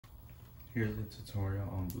Here's the tutorial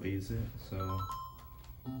on Blazit. So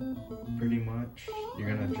pretty much you're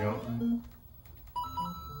gonna jump.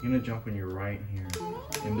 You're gonna jump on your right here,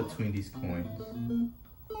 in between these coins.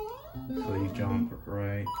 So you jump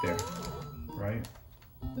right there, right?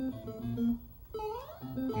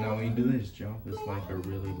 Now when you do this jump, it's like a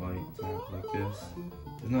really light tap, like this.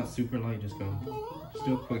 It's not super light, just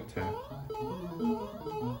do a quick tap.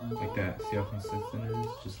 Like that, see how consistent it is?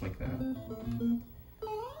 Just like that.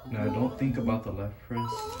 Now don't think about the left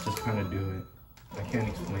press, just kind of do it. I can't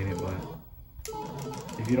explain it, but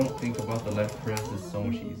if you don't think about the left press, it's so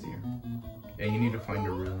much easier. And you need to find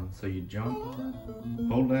a rhythm. So you jump,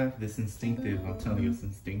 hold left, this instinctive, I'm telling you it's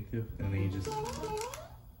instinctive, and then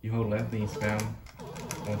you hold left and you spam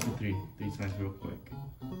 1, 2, 3 times real quick.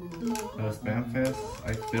 Now to spam fast,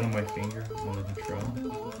 I fit on my finger on the control,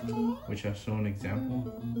 which I'll show an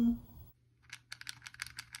example.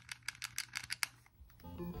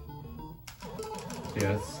 So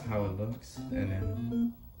yeah, that's how it looks, and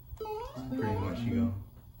then pretty much you go.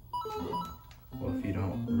 Well, if you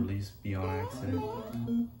don't release B on accident.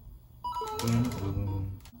 Boom, boom, boom, boom.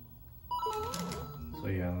 So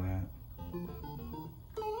yeah, that.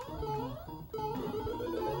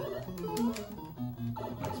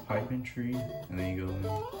 Nice pipe entry, and then you go in.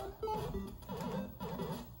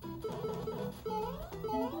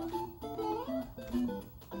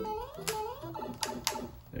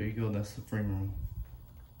 There you go, that's the frame room.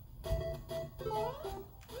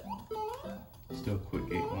 Still quick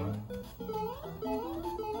 8-1.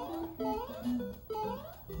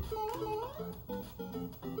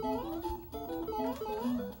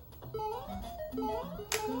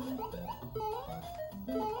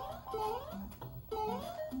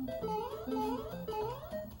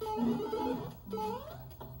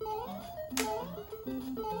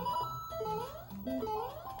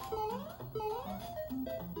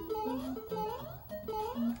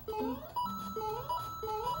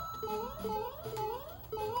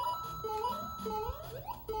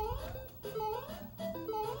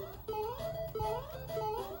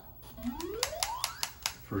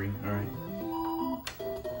 Free, alright.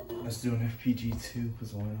 Let's do an FPG2,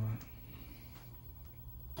 because why not?